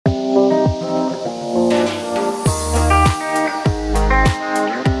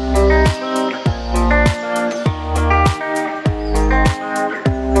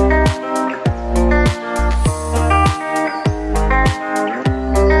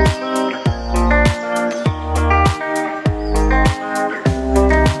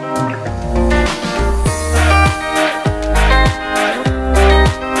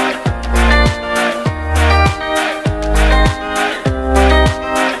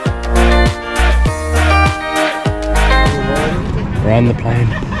around the plane.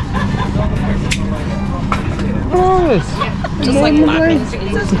 Nice. Just like clapping.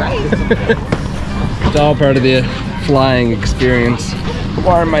 Jesus Christ. It's all part of the flying experience.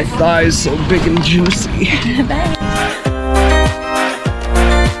 Why are my thighs so big and juicy?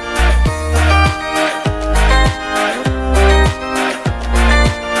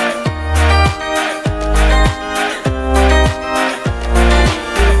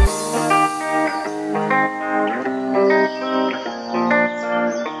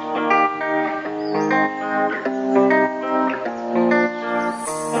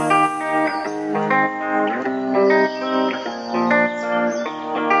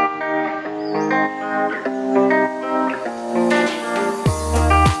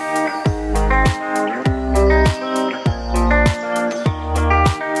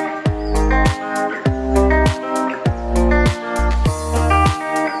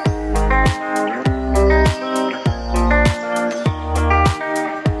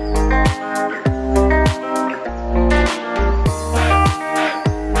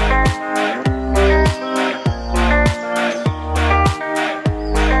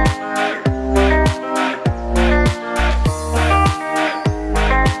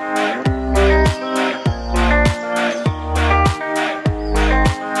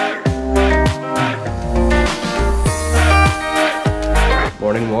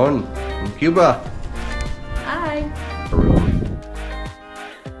 Morning one from Cuba. Hi. Peru.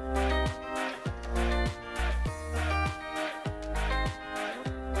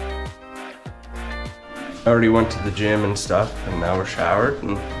 I already went to the gym and stuff, and now we're showered,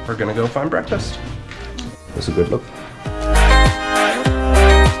 and we're gonna go find breakfast. That's a good look.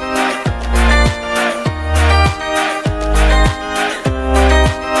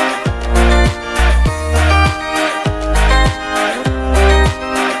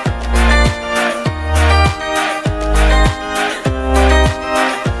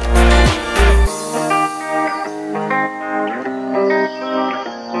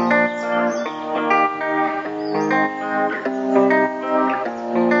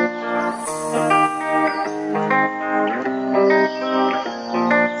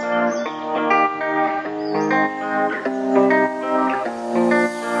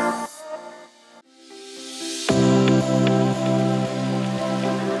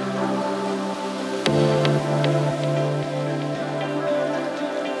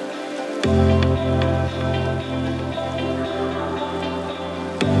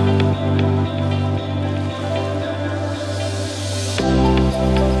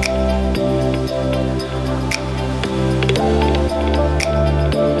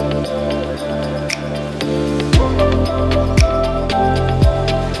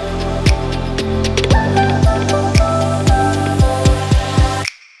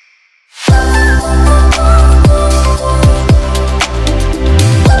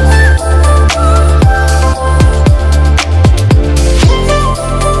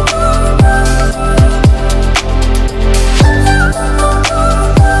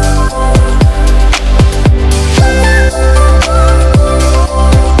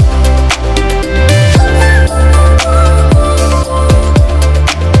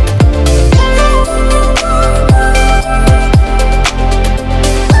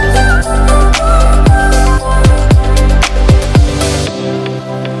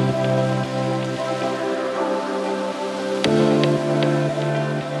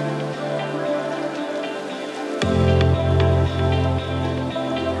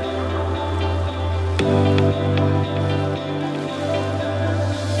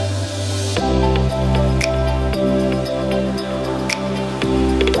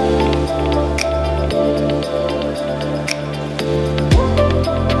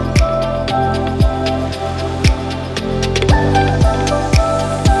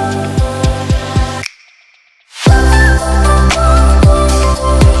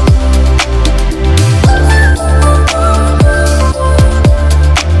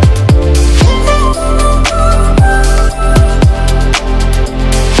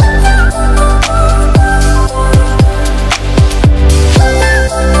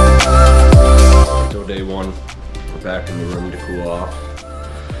 Back in the room to cool off.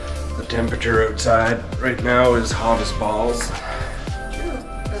 The temperature outside right now is hot as balls. True.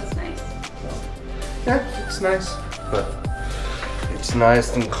 That's nice. Yeah, it's nice, but it's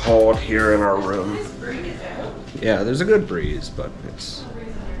nice and cold here in our room. Yeah, there's a good breeze, but it's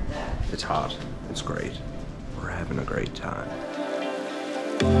hot. It's great. We're having a great time.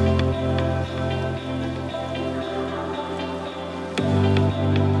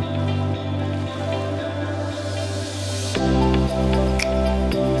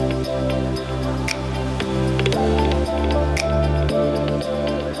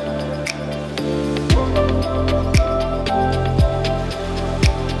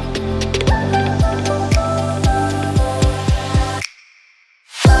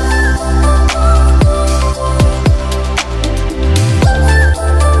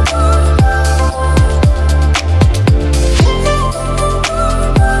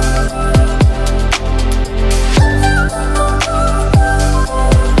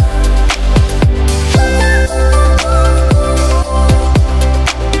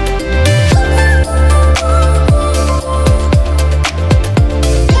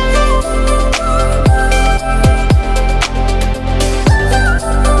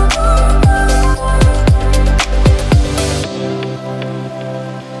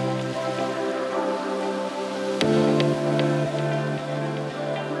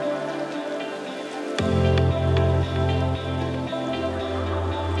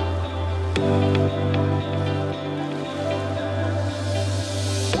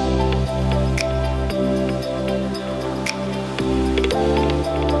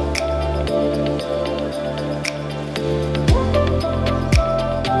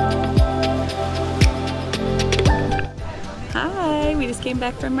 Hi, we just came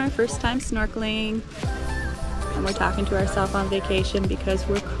back from our first time snorkeling. And we're talking to ourselves on vacation because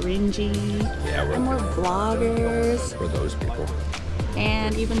we're cringy. Yeah, and we're vloggers. We're those people.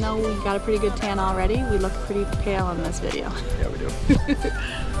 And even though we got a pretty good tan already, we look pretty pale in this video. Yeah, we do.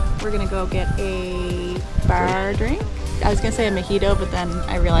 We're gonna go get a bar drink. I was gonna say a mojito, but then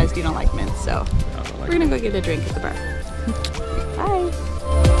I realized you don't like mint, so we're gonna go get a drink at the bar. Bye.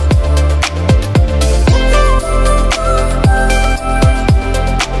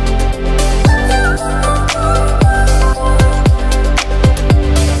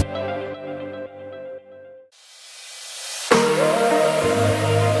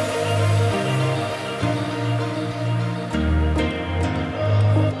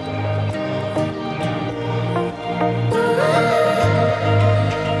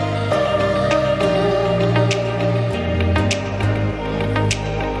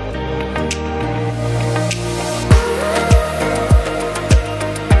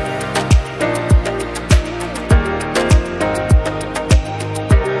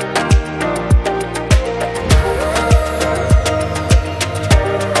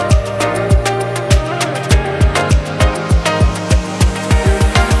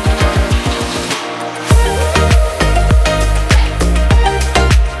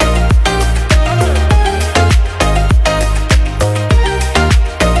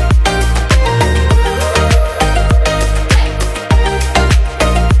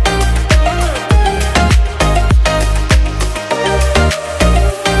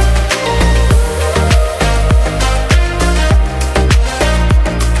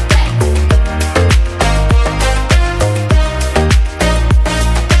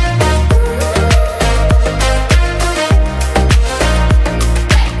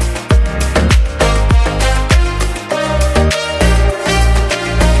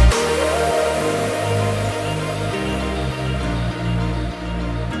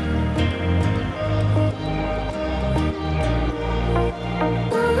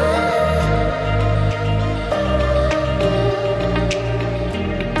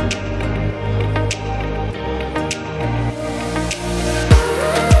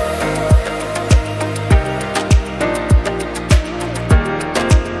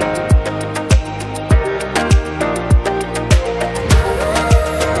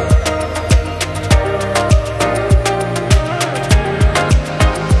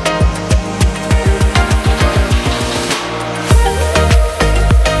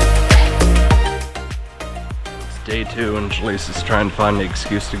 Day 2 and Jeleasa's trying to find the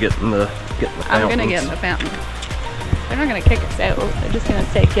excuse to get in the fountains. I'm gonna get in the fountain. They're not gonna kick us out. They're just gonna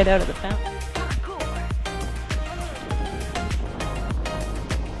say get out of the fountain.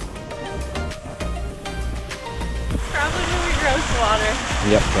 Probably gonna be gross water.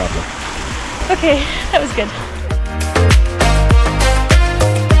 Yep, probably. Okay, that was good.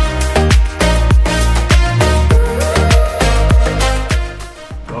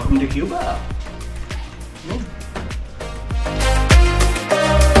 Welcome to Cuba.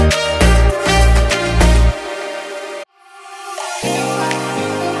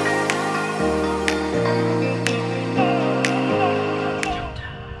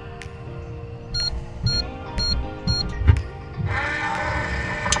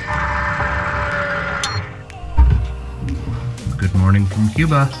 Good morning from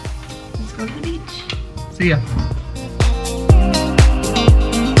Cuba. Let's go to the beach. See ya.